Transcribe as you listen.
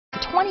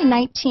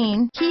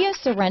2019 Kia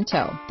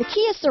Sorento. The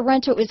Kia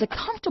Sorento is a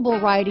comfortable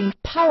riding,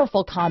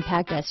 powerful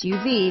compact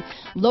SUV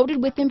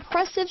loaded with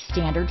impressive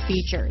standard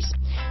features.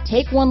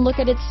 Take one look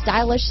at its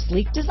stylish,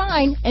 sleek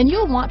design and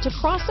you'll want to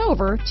cross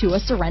over to a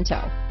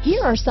Sorento.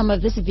 Here are some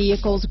of this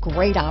vehicle's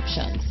great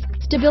options: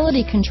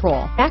 stability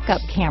control,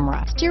 backup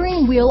camera,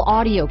 steering wheel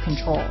audio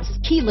controls,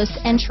 keyless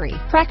entry,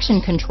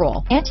 traction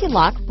control,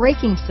 anti-lock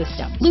braking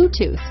system,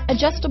 Bluetooth,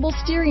 adjustable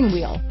steering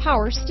wheel,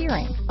 power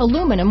steering,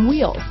 aluminum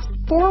wheels,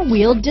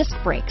 four-wheel disc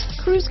brakes,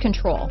 cruise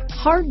control,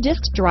 hard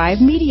disk drive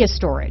media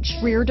storage,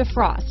 rear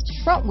defrost,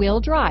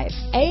 front-wheel drive,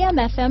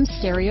 AM/FM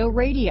stereo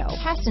radio,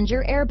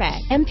 passenger airbag,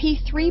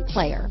 MP3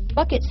 player,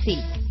 bucket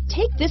seats.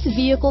 Take this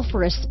vehicle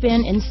for a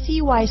spin and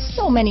see why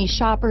so many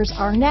shoppers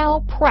are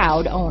now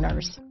proud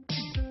owners.